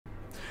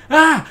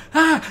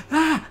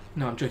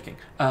No, I'm joking.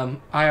 I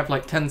have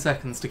like 10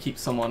 seconds to keep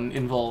someone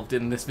involved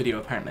in this video,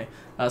 apparently.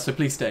 So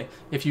please stay.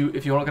 If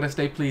you're not going to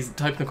stay, please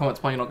type in the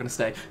comments why you're not going to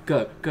stay.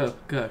 Go, go,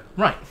 go.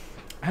 Right.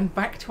 And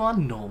back to our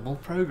normal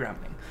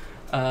programming.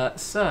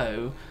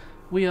 So,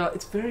 we are...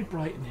 It's very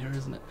bright in here,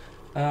 isn't it?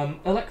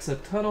 Alexa,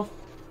 turn off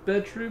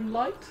bedroom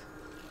light.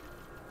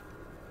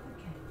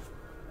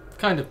 Okay.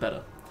 Kind of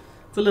better.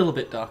 It's a little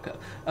bit darker.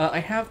 I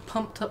have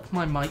pumped up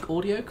my mic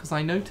audio because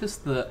I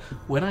noticed that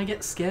when I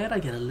get scared, I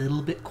get a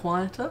little bit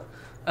quieter.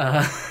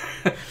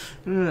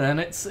 And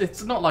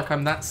it's not like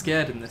I'm that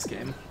scared in this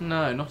game.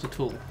 No, not at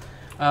all.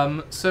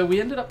 So we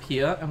ended up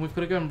here, and we've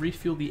got to go and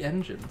refuel the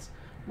engines.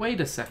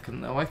 Wait a second,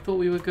 though. I thought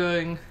we were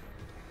going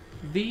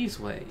these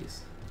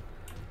ways.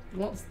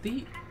 What's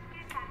the...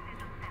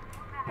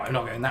 Well, I'm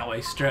not going that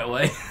way straight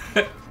away.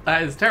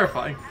 That is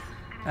terrifying.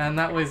 And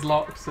that way's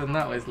locked, and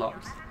that way's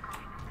locked.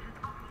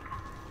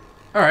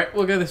 Alright,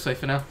 we'll go this way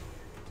for now.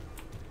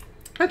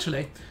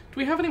 Actually, do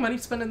we have any money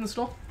to spend in the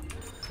store?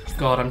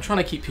 God, I'm trying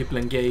to keep people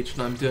engaged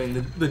and I'm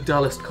doing the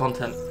dullest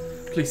content.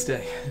 Please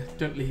stay.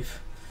 Don't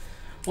leave.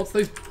 What's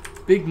those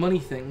big money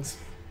things?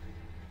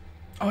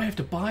 Oh, I have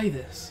to buy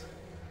this.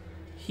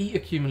 Heat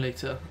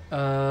accumulator.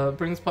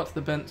 Brings part to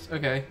the bench.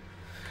 Okay.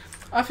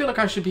 I feel like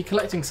I should be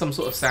collecting some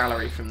sort of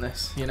salary from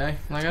this, you know?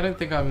 Like I don't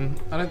think I'm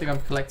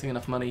collecting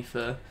enough money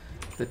for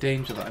the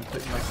danger that I'm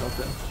putting myself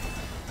in.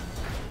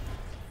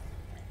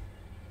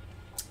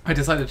 I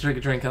decided to drink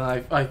a drink and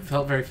I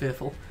felt very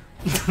fearful.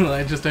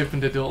 I just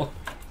opened a door.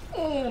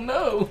 Oh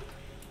no!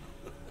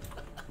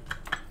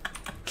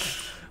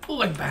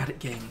 Oh, I'm bad at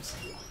games.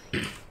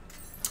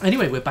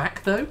 Anyway, we're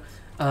back though.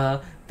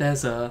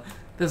 There's a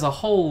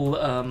whole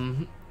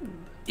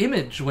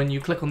image when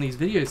you click on these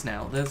videos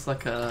now. There's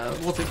like a,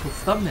 what's it called,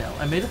 thumbnail.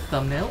 I made a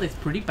thumbnail. It's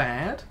pretty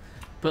bad,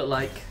 but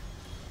like,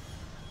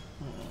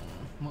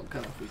 what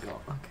gun have we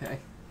got? Okay,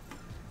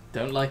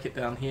 don't like it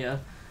down here.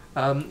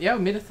 Yeah,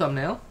 we made a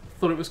thumbnail.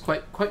 Thought it was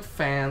quite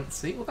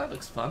fancy. Well, that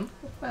looks fun.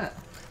 What's that?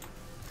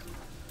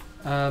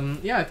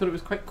 Yeah, I thought it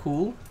was quite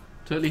cool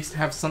to at least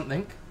have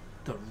something.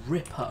 The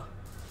Ripper.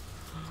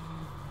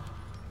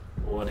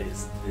 What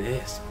is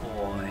this,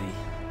 boy?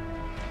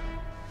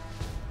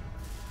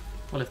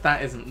 Well, if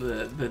that isn't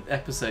the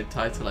episode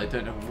title, I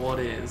don't know what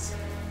is.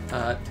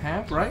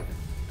 Tab, right?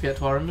 To get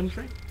to our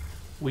inventory.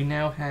 We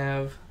now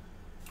have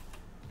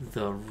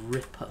the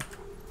Ripper.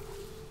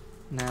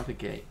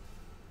 Navigate.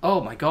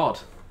 Oh my god.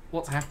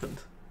 What's happened?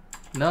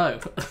 No.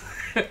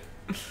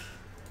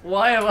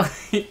 Why am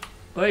I...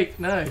 Wait,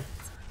 no.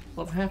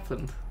 What's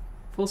happened?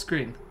 Full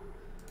screen.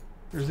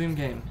 Resume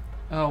game.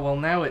 Oh, well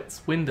now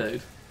it's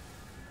windowed.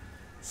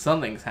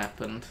 Something's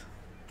happened.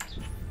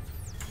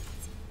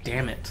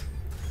 Damn it.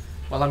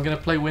 Well, I'm going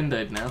to play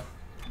windowed now.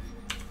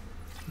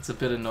 It's a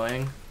bit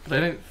annoying. But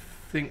I don't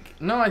think...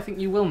 No, I think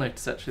you will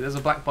notice actually. There's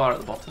a black bar at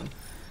the bottom.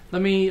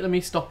 Let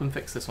me stop and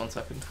fix this 1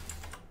 second.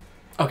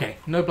 Okay,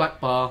 no black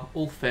bar.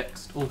 All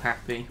fixed. All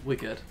happy. We're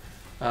good.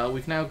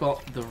 We've now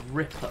got the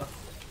Ripper.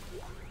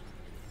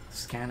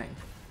 Scanning.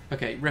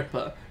 Okay,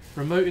 Ripper.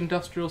 Remote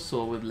industrial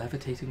saw with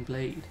levitating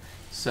blade.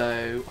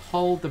 So,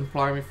 hold, then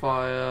primary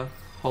fire.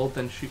 Hold,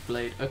 then shoot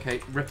blade.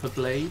 Okay, Ripper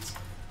blades.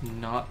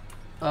 Not...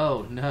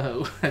 Oh,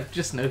 no. I've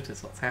just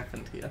noticed what's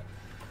happened here.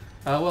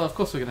 Well, of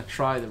course we're going to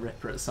try the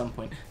Ripper at some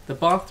point. The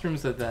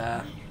bathrooms are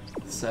there.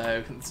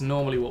 So, it's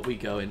normally what we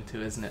go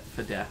into, isn't it?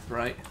 For death,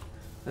 right?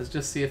 Let's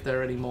just see if there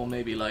are any more,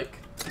 maybe like...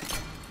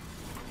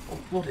 Oh,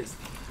 what is...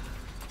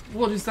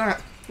 What is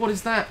that? What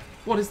is that?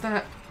 What is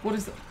that? What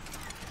is that?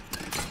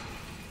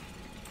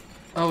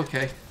 Oh,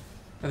 okay.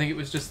 I think it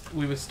was just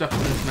we were stuck in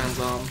this man's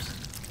arms.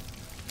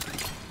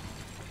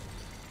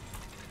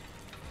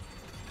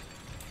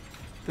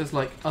 There's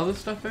like other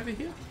stuff over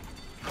here?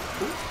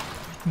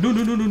 Oh. No,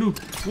 no, no, no, no.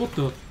 What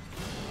the?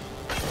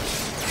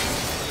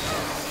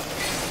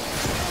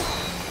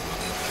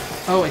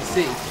 Oh, I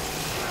see.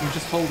 We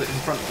just hold it in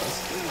front of us.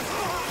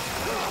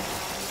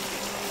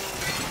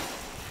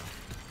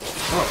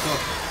 Oh,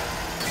 God.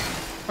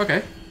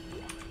 Okay.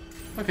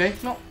 Okay,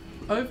 not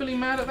overly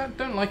mad at that.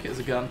 Don't like it as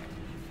a gun.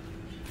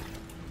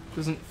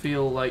 Doesn't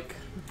feel like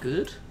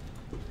good.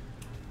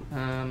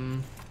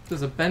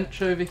 There's a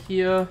bench over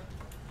here.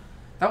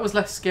 That was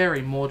less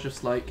scary, more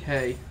just like,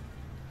 hey.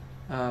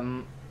 I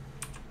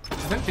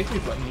don't think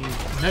we've got any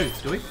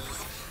nodes, do we?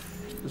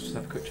 Let's just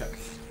have a quick check.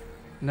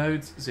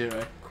 Nodes,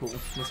 0. Cool.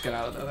 Let's get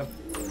out of there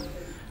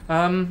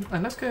then.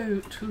 And let's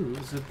go to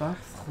the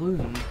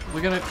bathroom.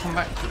 We're gonna come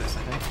back to this,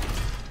 I think.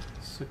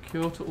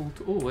 Secure to all.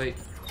 Oh wait,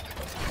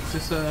 is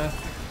this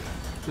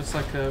just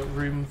like a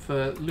room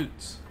for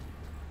loots?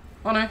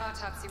 Oh no.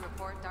 Autopsy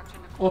report, Dr.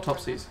 Nicole.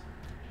 Autopsies.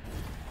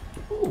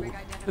 Ooh,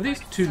 are these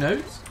 2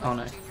 nodes? Oh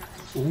no.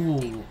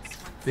 Ooh,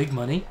 big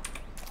money.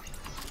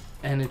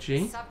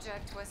 Energy.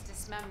 Subject was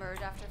dismembered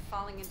after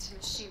falling into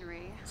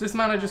machinery. Is this the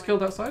man I just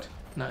killed outside?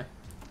 No.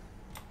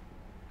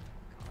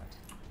 God.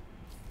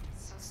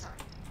 So sorry.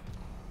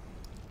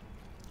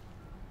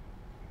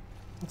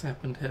 What's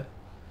happened here?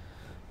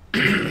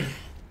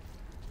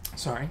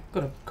 Sorry,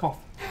 got a cough.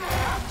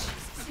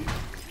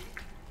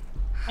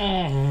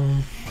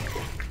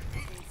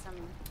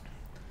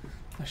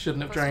 I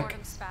shouldn't have drank.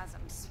 Postmortem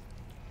spasms.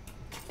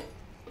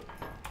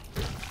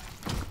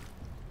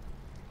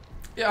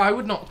 Yeah, I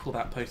would not call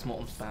that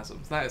post-mortem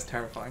spasms. That is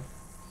terrifying.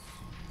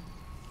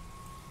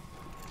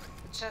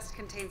 The chest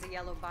contains a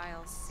yellow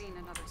bile seen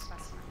in other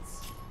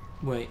specimens.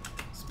 Wait,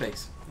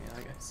 space. Yeah,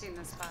 I guess. Seen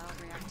this bile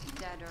react to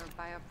dead or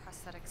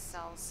bioprosthetic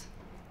cells.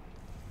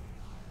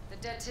 The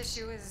dead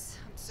tissue is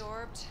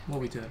absorbed, What are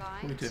we doing?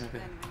 What are we doing over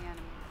here? and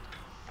reanimated.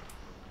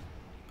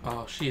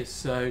 Oh, she is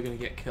so gonna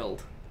get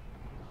killed.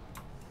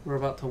 We're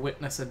about to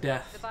witness a The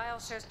death. bile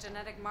shares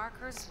genetic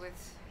markers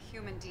with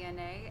human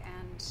DNA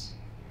and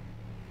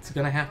It's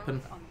gonna happen.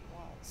 growth on the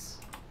walls.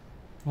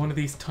 One of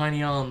these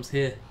tiny arms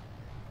here.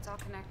 It's all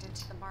connected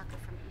to the marker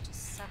from Aegis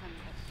 7,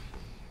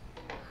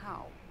 but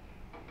how?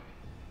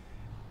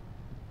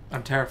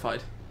 I'm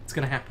terrified. It's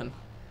gonna happen.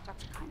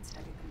 Dr. Kine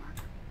studied the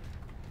marker.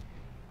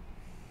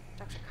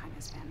 Dr. Kine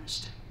has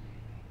vanished.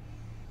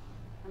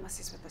 Unless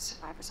he's with the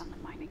survivors on the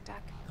mining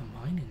deck. The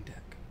mining deck.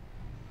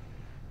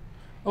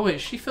 Oh wait,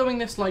 is she filming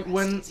this like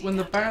when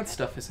the bad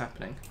stuff is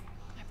happening?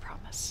 I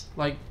promise.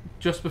 Like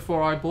just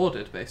before I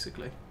boarded,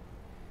 basically.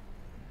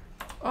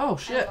 Oh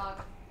shit. Analog.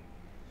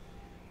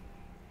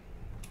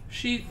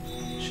 She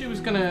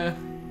was gonna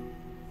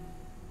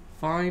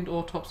find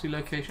autopsy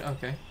location.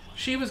 Okay.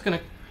 She was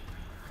gonna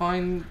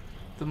find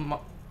the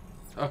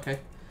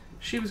okay.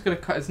 She was gonna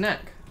cut his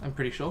neck. I'm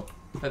pretty sure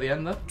at the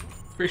end there.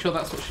 Pretty sure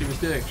that's what she was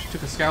doing. She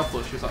took a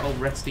scalpel. She was like, "Oh,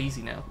 rest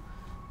easy now."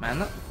 Man,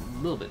 that's a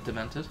little bit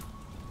demented.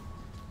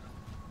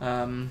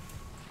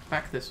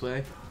 Back this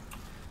way,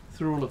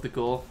 through all of the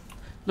gore.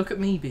 Look at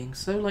me being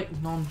so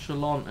like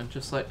nonchalant and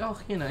just like, oh,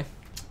 you know,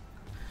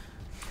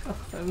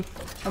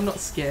 I'm not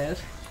scared.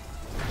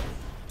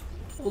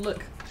 Oh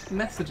look,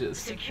 messages.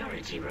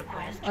 Security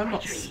request I'm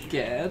not retrieved.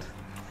 scared.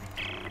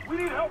 We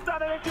need help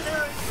down in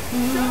engineering.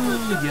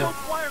 Ooh, yeah.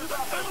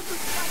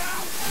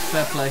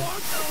 Fair play.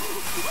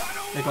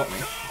 They got me.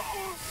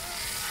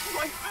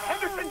 Like,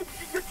 Henderson,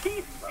 your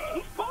teeth.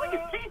 He's pulling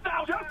his teeth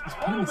out. He's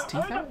pulling his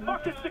teeth out?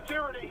 Fuck his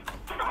security.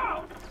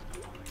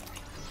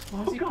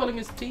 Why is he pulling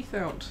his teeth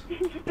out?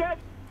 He's dead.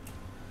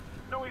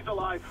 No, he's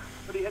alive,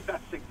 but he hit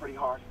that thing pretty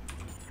hard.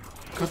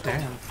 God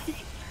damn.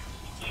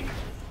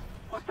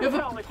 What the You ever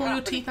hell is pull your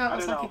happening? teeth out I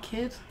as don't like a know.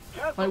 kid?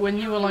 Just Like when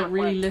you were like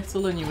really request.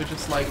 little and you were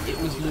just like, it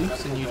was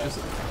loose and you just...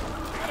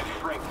 Gotta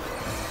shrink.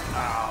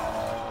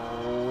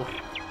 Ow.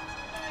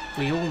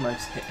 We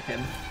almost hit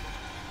him.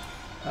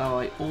 Oh,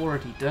 I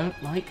already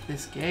don't like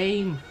this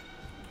game.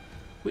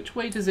 Which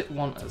way does it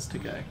want us to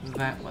go?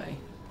 That way.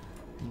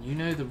 And you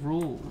know the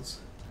rules.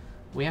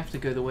 We have to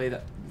go the way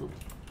that little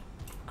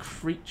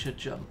creature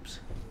jumped.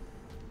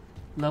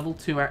 Level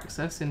 2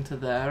 access into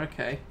there,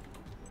 okay.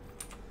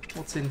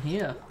 What's in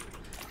here?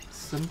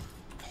 Some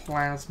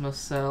plasma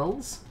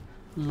cells.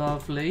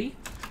 Lovely.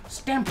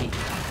 Stampy!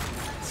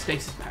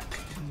 Stasis pack.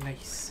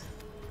 Nice.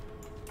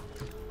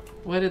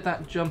 Where did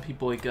that jumpy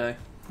boy go?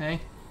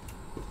 Hey?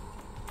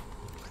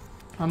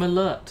 I'm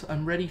alert.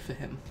 I'm ready for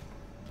him.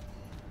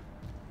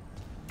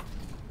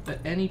 At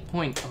any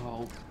point...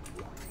 Oh,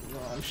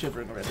 I'm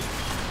shivering already.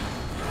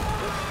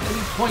 At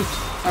any point,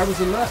 I was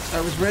alert.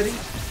 I was ready.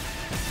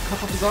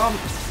 Cut off his arm.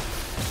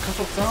 Cut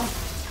off his arm.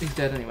 He's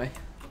dead anyway.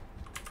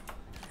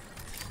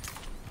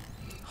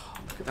 Oh,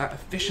 look at that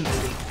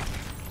efficiency.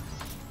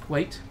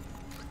 Wait.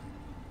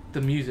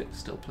 The music's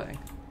still playing.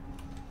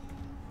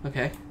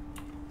 Okay.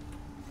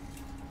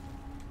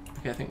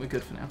 Okay, I think we're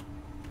good for now.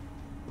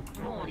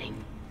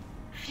 Warning.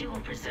 Fuel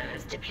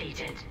reserves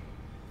depleted.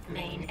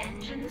 Main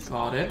engines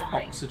Got it.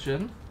 offline.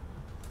 Oxygen.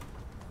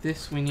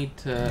 This we need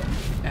to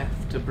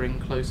F to bring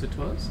closer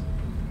to us.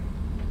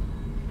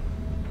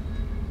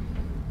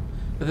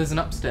 But there's an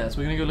upstairs.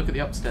 We're going to go look at the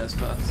upstairs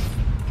first.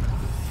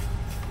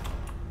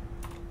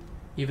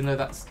 Even though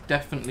that's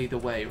definitely the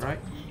way, right?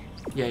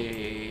 Yeah.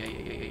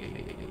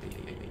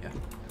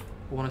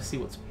 I want to see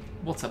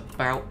what's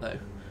about though.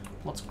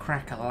 What's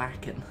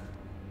crack-a-lackin'?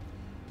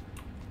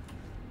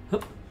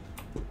 Hup.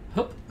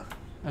 Hup.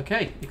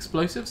 Okay,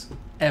 explosives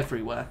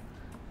everywhere.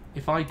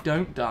 If I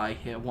don't die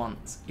here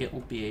once, it will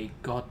be a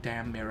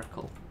goddamn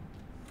miracle.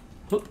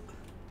 Hup.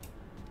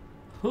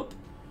 Hup.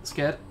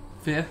 Scared.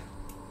 Fear.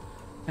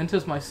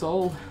 Enters my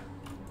soul.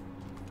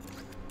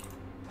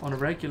 On a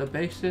regular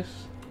basis.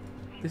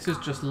 This is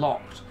just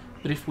locked.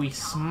 But if we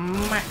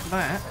smack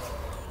that...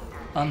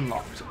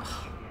 Unlocked.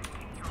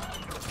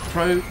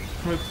 Pro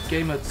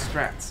gamer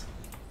strats.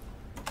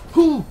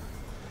 Whoo!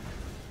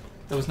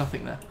 There was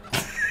nothing there.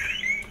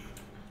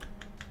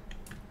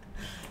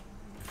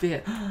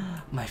 Fear.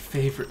 My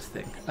favourite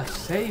thing. A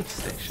save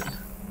station.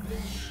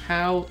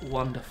 How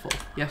wonderful.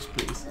 Yes,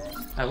 please.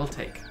 I will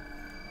take.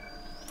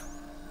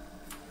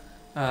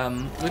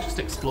 We're just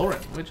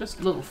exploring. We're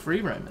just little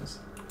free roamers.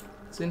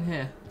 It's in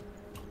here.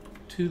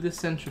 To the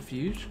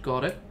centrifuge.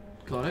 Got it.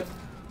 Got it.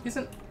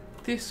 Isn't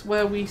this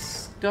where we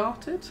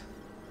started?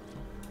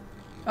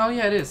 Oh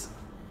yeah, it is.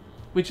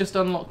 We just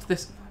unlocked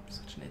this. I'm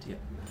such an idiot.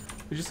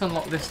 We just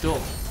unlocked this door.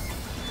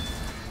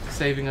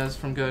 Saving us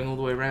from going all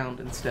the way around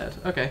instead.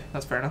 Okay,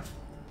 that's fair enough.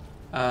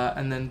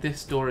 And then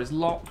this door is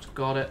locked.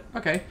 Got it.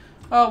 Okay.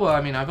 Oh, well,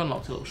 I mean, I've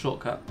unlocked a little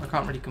shortcut. I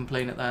can't really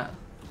complain at that.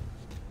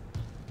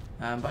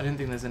 But I don't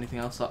think there's anything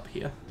else up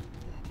here.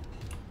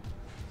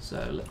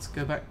 So let's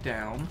go back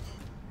down.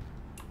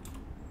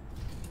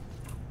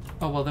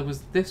 Oh, well, there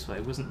was this way,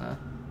 wasn't there?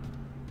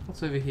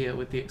 What's over here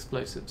with the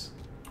explosives?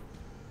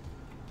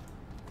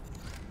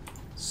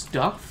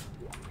 Stuff?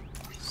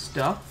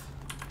 Stuff?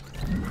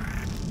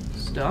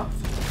 Stuff?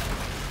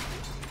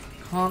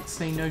 Can't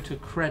say no to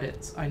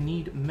credits. I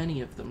need many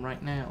of them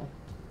right now.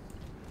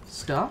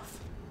 Stuff?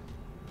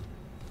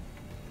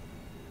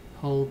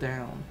 Hold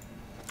down.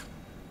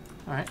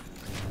 Alright.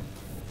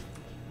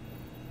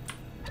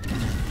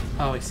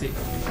 Oh, I see.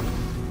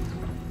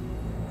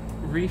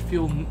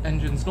 Refuel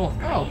engines north.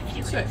 Oh,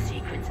 sick.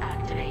 Sequence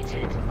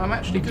activated. I'm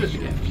actually good at the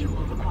game. Fuel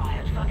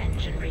required for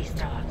engine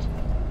restart.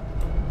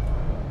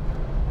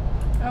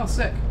 Oh,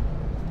 sick.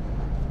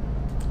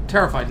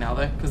 Terrified now,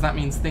 though, because that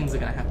means things are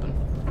going to happen.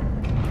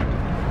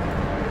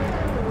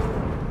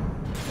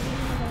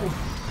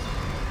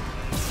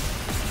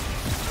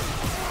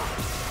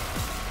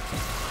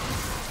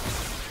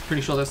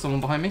 Pretty sure there's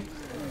someone behind me.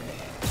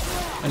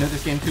 I know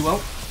this game too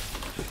well.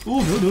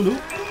 Oh, no, no,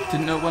 no.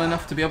 Didn't know it well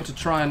enough to be able to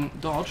try and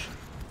dodge.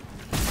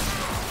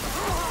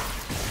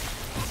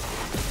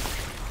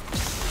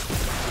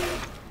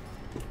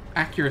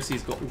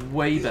 Accuracy's got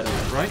way better,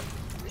 right?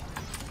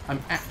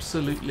 I'm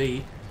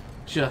absolutely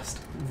just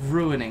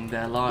ruining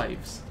their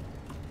lives.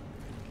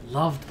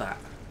 Loved that.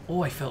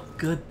 Oh, I felt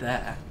good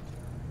there.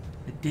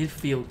 It did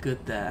feel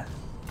good there.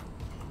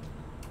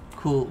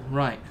 Cool,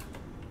 right.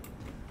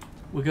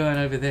 We're going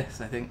over this,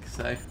 I think,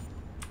 so...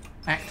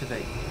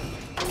 Activate.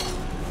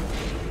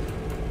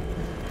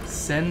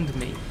 Send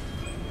me.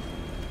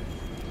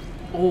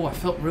 Oh, I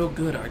felt real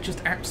good. I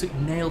just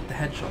absolutely nailed the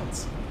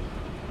headshots.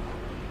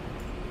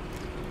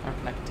 I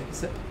reckon I can take a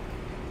sip.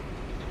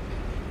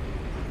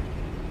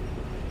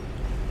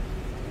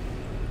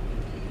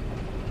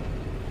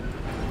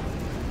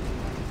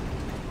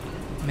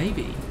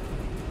 Maybe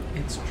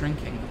it's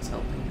drinking that's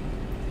helping me.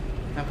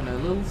 Having a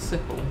little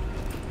sipple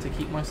to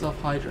keep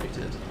myself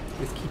hydrated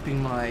is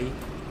keeping my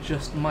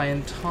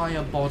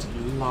entire body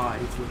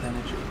live with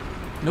energy.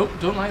 Nope,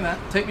 don't like that.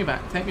 Take me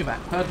back, take me back.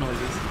 Heard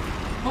noises.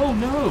 Oh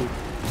no!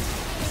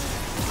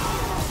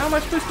 How am I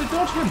supposed to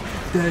dodge him?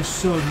 There's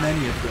so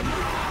many of them.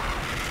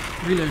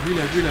 Reload,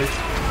 reload, reload.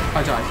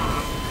 I died.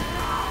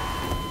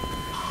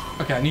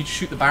 Okay, I need to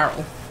shoot the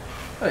barrel.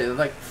 Oh, there's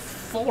like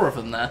 4 of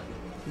them there,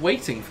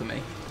 waiting for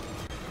me.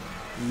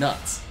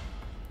 Nuts.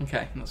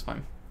 Okay, that's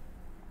fine.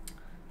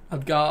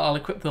 I'll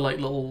equip the like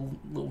little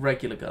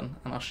regular gun,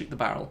 and I'll shoot the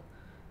barrel,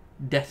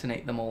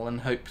 detonate them all,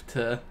 and hope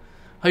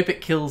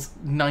it kills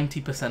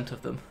 90%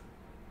 of them,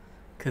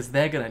 because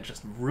they're gonna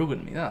just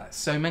ruin me. There's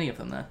so many of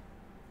them there.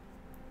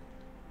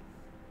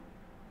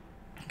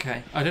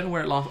 Okay, I don't know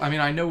where it last. I mean,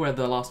 I know where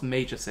the last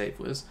major save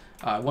was.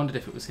 I wondered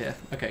if it was here.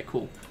 Okay,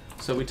 cool.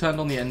 So we turned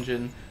on the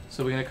engine.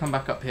 So we're gonna come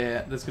back up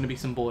here. There's gonna be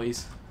some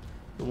boys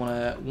that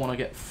wanna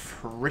get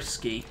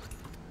frisky.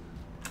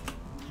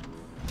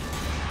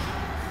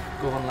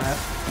 Go on, lad.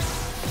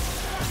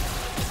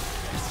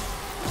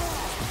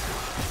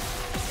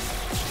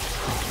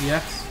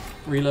 Yes.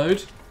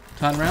 Reload.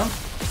 Turn around.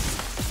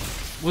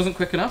 Wasn't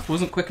quick enough.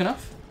 Wasn't quick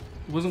enough.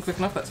 Wasn't quick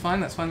enough. That's fine.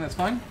 That's fine. That's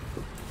fine.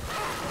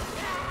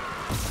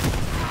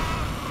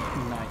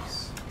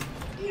 Nice.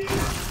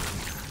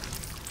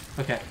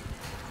 Okay.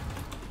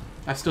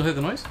 I still hear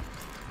the noise.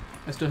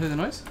 I still hear the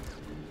noise.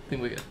 I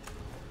think we're good.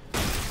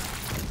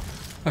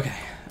 Okay.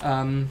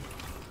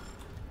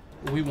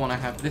 We want to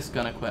have this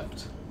gun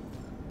equipped,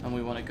 and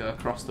we want to go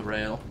across the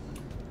rail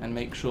and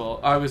make sure.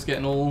 I was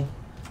getting all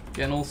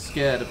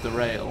scared of the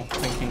rail,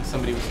 thinking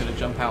somebody was going to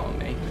jump out on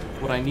me.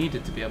 What I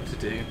needed to be able to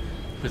do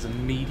was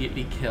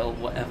immediately kill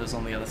whatever's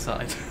on the other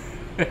side.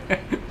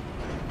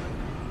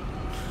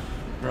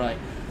 Right.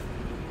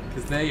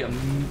 Because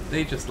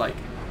they just like...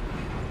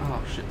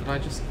 Oh shit, did I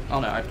just... Oh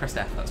no, I pressed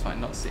F, that's fine,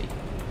 not C.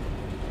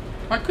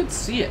 I could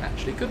see it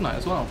actually, couldn't I,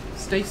 as well?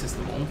 Stasis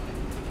them all,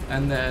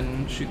 and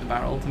then shoot the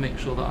barrel to make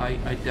sure that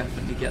I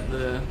definitely get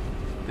the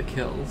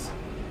kills.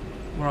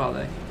 Where are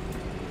they?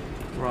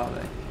 Where are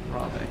they? Where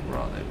are they? Where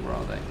are they? Where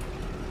are they?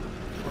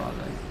 Where are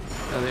they?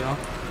 There they are.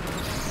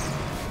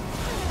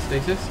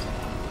 Stasis.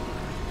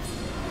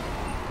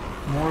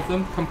 More of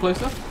them. Come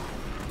closer.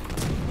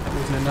 That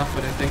wasn't enough,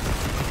 I don't think.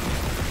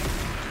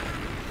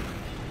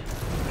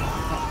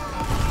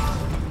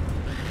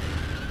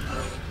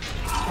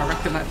 I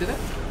reckon that did it.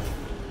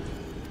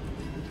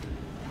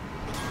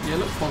 Yeah,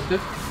 looks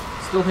positive.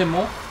 Still hear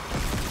more.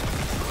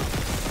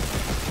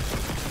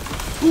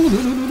 Ooh,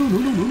 no, no, no, no, no,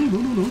 no, no,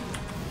 no, no.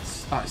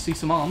 I see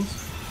some arms.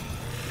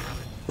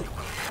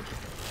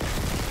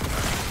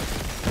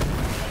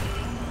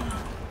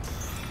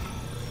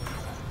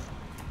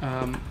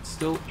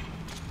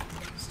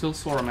 Still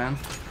saw a man.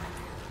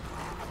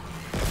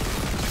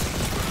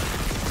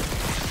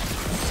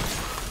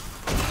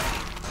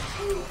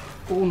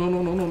 Oh no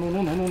no no no no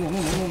no no no no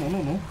no no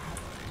no no.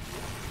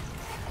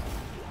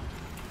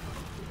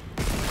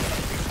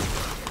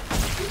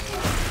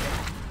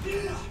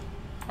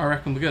 I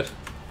reckon we're good.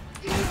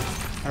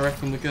 I I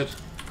reckon we're good.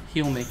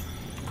 Heal me.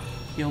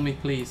 Heal me,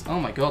 please. Oh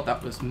my god,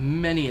 that was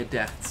many a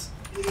deaths.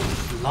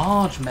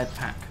 Large med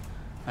pack.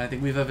 I don't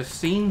think we've ever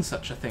seen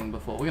such a thing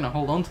before. We're going to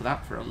hold on to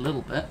that for a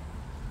little bit.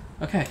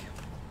 Okay.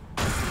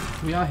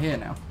 We are here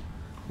now.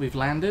 We've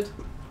landed.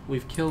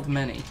 We've killed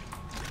many.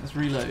 Let's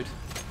reload.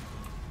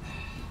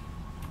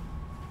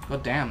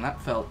 God damn,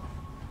 that felt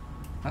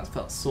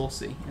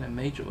saucy in a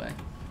major way.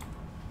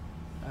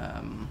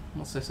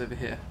 What's this over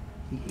here?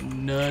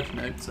 Nerd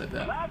notes, I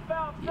bet.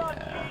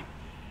 Yeah.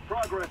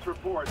 Progress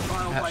report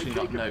filed by Actually not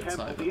Jacob notes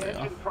Temple. either, The they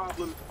engine are.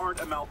 problems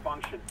aren't a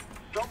malfunction.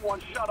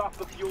 Someone shut off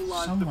the fuel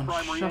lines to Someone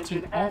primary shutting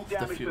engine off and the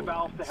damaged fuel the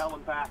valves to lines. hell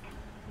and back.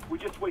 We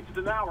just wasted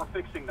an hour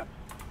fixing them.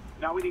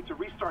 Now we need to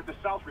restart the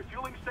south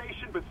refueling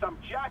station, but some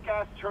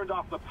jackass turned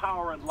off the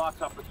power and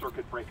locked up the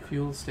circuit breaker.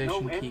 Fuel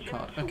station No key engine,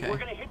 card. so Okay. we're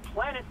gonna hit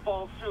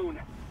planetfall soon.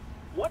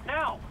 What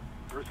now?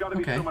 There's gotta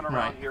be Okay, someone around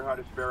right. here how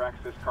to spare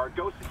access card.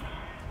 Go see.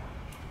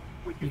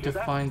 We can Need do to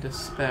that. find a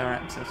spare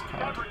access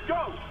card. Never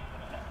go!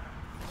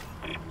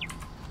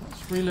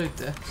 Let's reload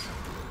this.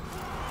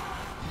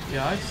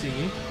 Yeah, I see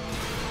you.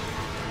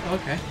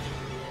 Okay.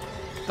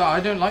 I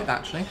don't like that,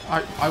 actually.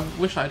 I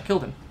wish I had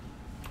killed him.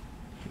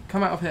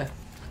 Come out of here.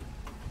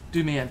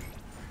 Do me in.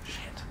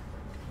 Shit.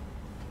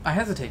 I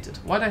hesitated.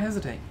 Why'd I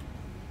hesitate?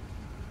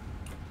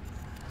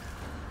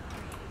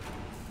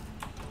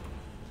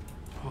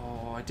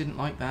 Oh, I didn't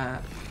like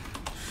that.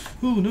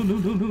 Oh, no, no,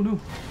 no, no, no.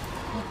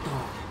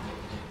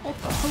 What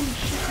the holy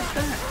shit is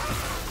that?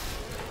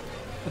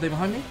 Are they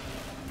behind me?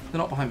 They're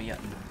not behind me yet.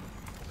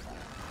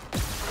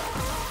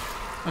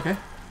 Okay.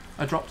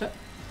 I dropped it.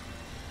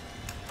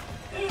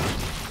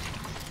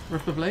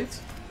 Ripper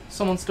blades.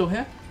 Someone's still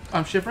here.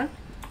 I'm shivering.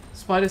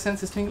 Spider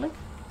sense is tingling.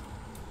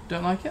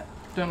 Don't like it.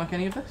 Don't like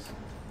any of this.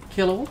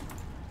 Kill all.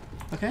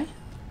 Okay.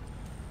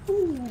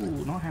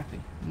 Ooh, not happy.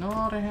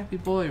 Not a happy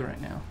boy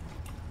right now.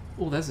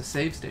 Oh, there's a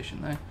save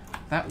station though.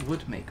 That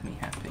would make me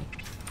happy.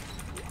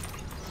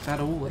 That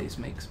always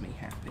makes me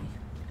happy.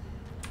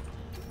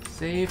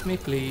 Save me,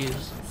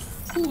 please.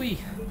 Ooh-wee.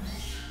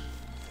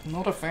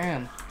 Not a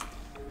fan.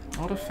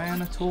 Not a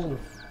fan at all.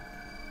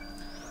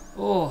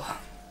 Oh.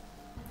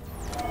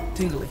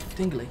 Tingly,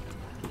 tingly.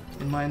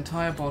 In my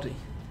entire body.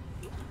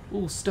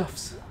 Ooh,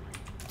 stuffs.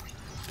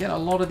 Get a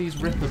lot of these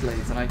Ripper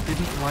blades, and I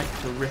didn't like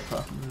the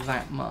Ripper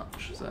that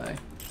much, so...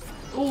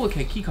 Oh,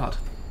 okay, keycard.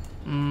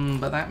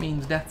 But that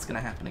means death's gonna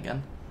happen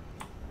again.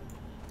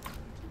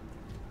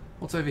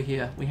 What's over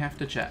here? We have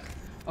to check.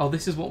 Oh,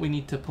 this is what we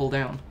need to pull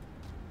down.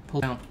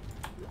 Pull down.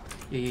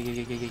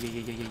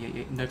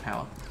 Yeah. No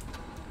power.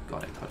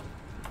 Got it.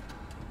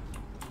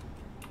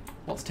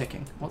 What's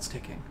ticking? What's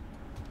ticking?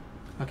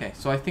 Okay,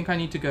 so I think I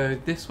need to go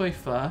this way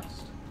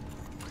first.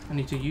 I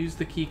need to use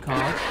the key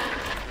card.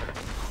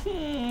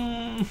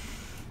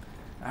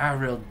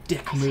 Real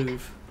dick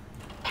move.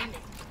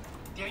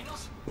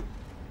 Daniels?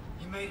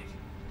 You made it.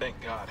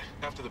 Thank God.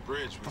 After the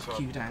bridge, we Fuck saw...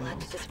 you, Well,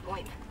 Daniels. at this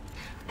point,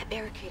 I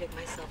barricaded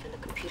myself in the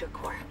computer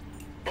core.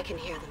 I can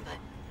hear them, but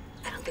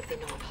I don't think they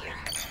know I'm here.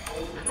 I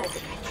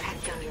think I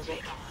tracked down your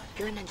rig.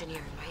 You're an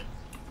engineer, right?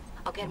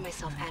 I'll get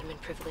myself admin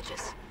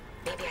privileges.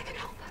 Maybe I can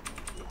help.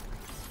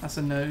 That's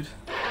a node.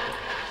 Oh,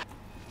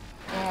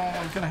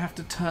 I'm gonna have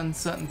to turn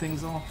certain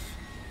things off.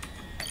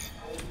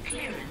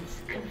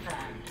 Clearance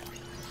confirmed.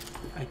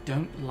 I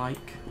don't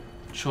like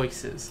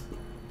choices.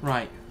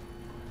 Right.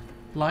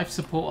 Life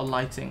support or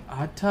lighting?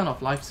 I'd turn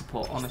off life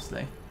support,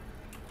 honestly.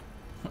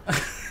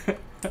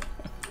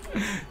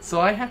 So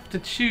I have to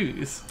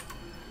choose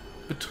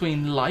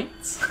between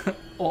lights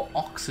or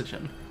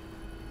oxygen.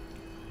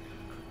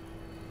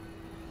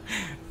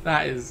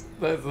 That's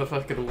the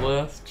fucking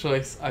worst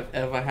choice I've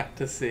ever had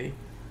to see.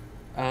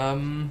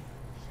 Oh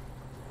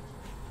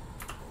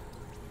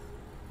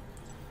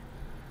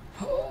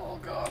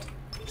god.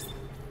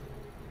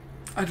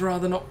 I'd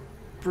rather not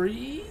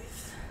breathe.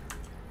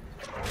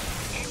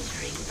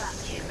 Entering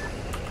vacuum.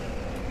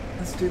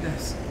 Let's do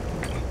this.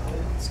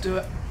 Let's do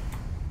it.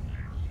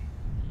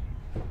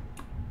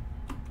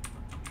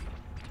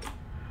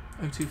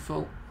 O2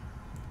 full.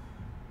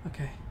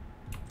 Okay.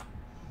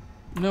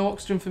 No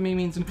oxygen for me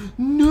means...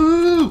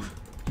 No!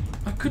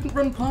 I couldn't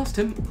run past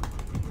him.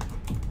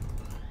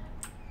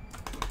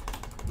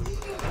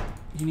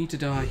 You need to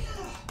die.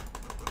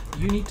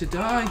 You need to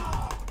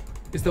die.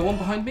 Is there one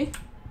behind me?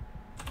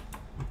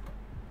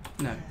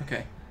 No.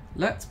 Okay.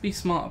 Let's be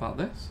smart about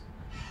this.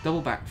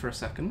 Double back for a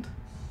second.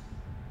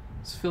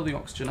 Let's fill the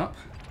oxygen up.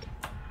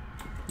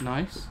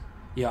 Nice.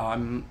 Yeah,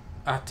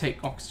 I'd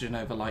take oxygen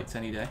over lights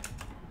any day.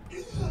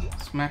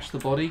 Smash the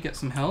body, get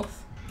some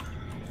health.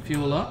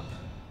 Fuel up.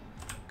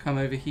 Come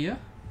over here.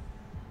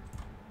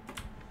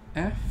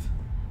 F.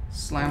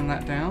 Slam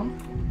that down.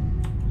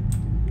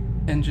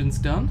 Engine's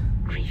done.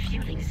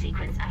 Refueling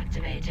sequence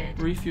activated.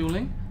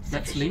 Refueling.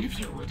 Let's Sufficient leave.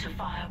 fuel to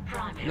fire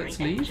primary Let's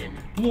leave. engine.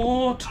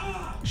 What?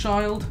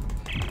 Child.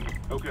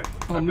 Okay.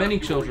 Oh, I've many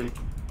got fuel children. ready.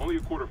 Only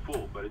a quarter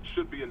full, but it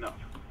should be enough.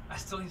 I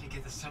still need to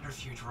get the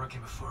centrifuge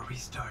working before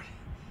restart.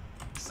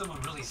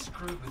 Someone really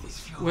screwed with these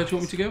fuel Where do you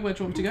want me lines. to go? Where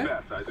do you want me to Move go?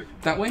 fast, Isaac.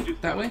 That way? You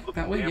just That gotta way? look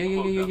That way? damn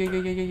Yeah. close out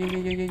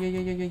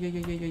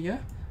there.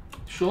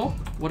 Sure,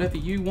 whatever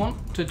you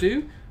want to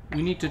do,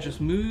 we need to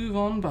just move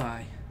on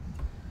by.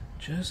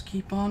 Just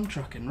keep on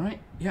trucking, right?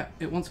 Yeah,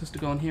 it wants us to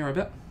go on here, I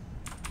bet.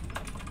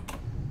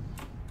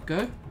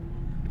 Go.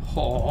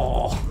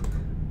 Oh.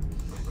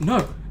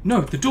 No,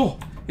 no, the door.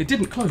 It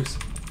didn't close.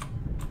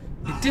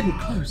 It didn't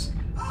close.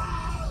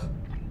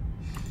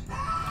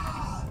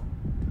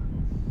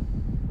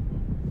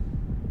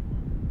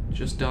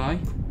 Just die.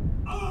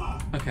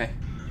 Okay.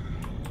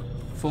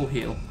 Full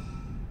heal.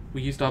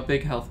 We used our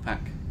big health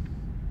pack.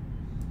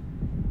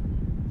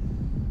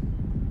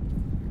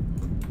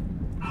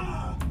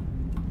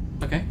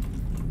 Okay.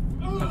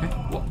 Okay.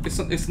 What? Is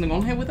something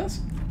on here with us?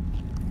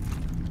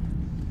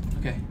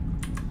 Okay.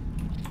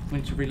 We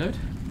need to reload.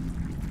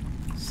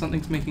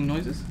 Something's making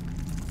noises.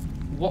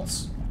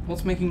 What's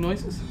making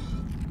noises?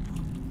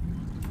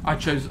 I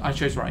chose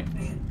right.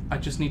 I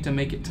just need to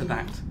make it to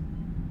that.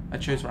 I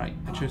chose right.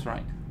 I chose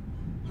right.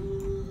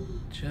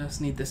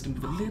 Just need this to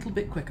move a little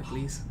bit quicker,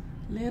 please.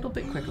 Little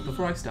bit quicker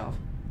before I starve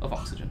of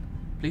oxygen.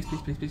 Please,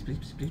 please, please, please, please,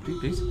 please, please,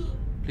 please,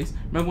 please.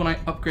 Remember when I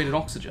upgraded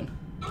oxygen?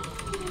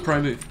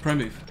 Pro move, pro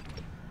move.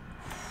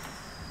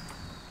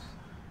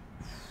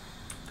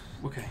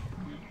 Okay.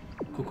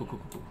 Cool, cool, cool,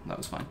 cool, cool. That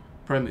was fine.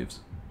 Pro moves.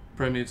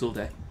 Pro moves all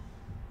day.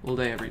 All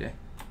day, every day.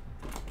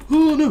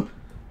 Oh no!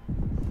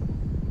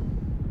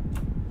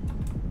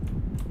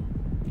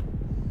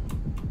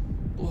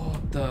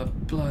 What the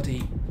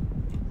bloody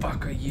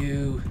fuck are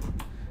you?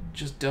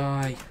 Just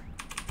die.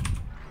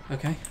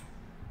 Okay.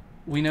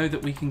 We know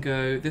that we can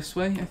go this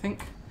way, I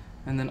think.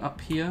 And then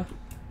up here.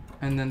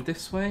 And then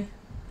this way.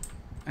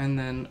 And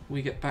then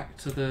we get back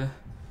to the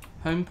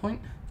home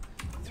point.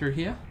 Through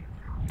here.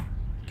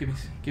 Give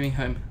me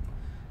home.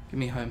 Give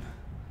me home.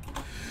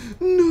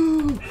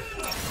 No!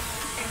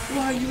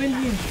 Why are you in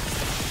here?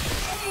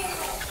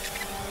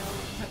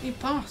 Let me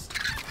past.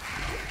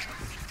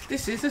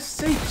 This is a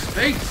safe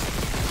space.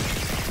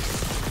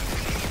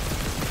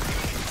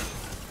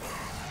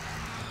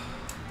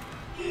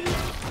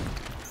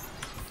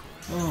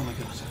 Oh my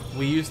god.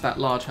 We used that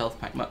large health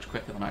pack much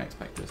quicker than I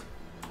expected.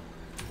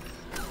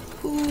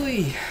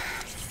 Ooh.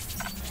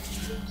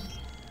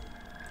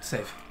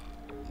 Save.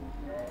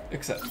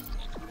 Accept.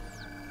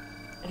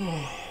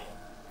 Oh.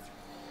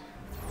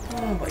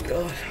 Oh my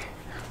god.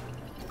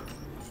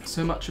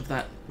 So much of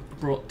that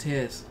brought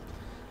tears.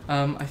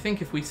 I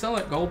think if we sell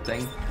that gold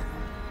thing,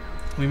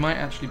 we might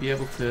actually be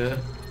able to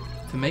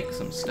make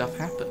some stuff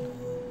happen.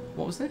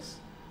 What was this?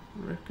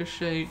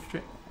 Ricochet. I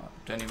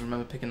don't even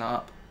remember picking that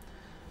up.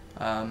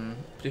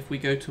 But if we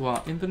go to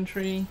our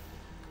inventory,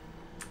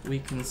 we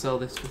can sell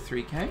this for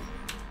 3k.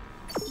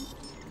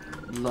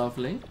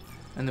 Lovely.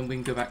 And then we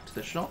can go back to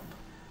the shop,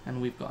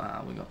 and we've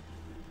got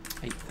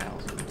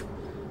 8,000.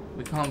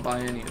 We can't buy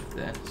any of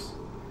this,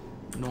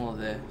 nor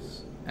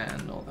this,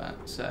 and nor that,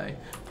 so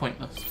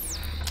pointless.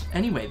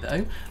 Anyway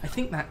though, I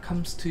think that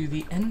comes to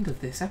the end of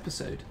this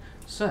episode.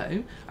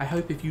 So, I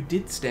hope if you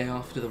did stay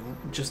after the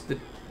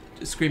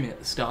screaming at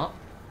the start,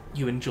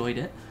 you enjoyed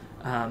it.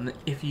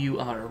 If you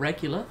are a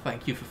regular,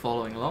 thank you for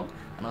following along,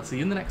 and I'll see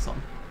you in the next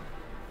one.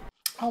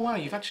 Oh wow,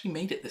 you've actually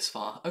made it this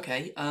far.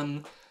 Okay,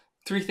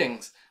 3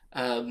 things.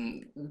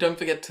 Don't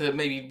forget to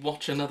maybe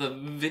watch another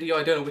video.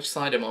 I don't know which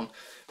side I'm on.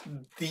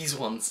 These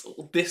ones,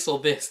 this or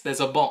this, there's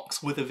a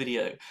box with a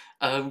video.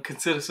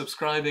 Consider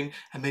subscribing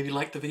and maybe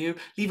like the video.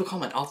 Leave a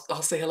comment,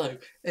 I'll say hello.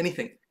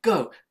 Anything.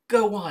 Go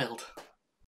wild.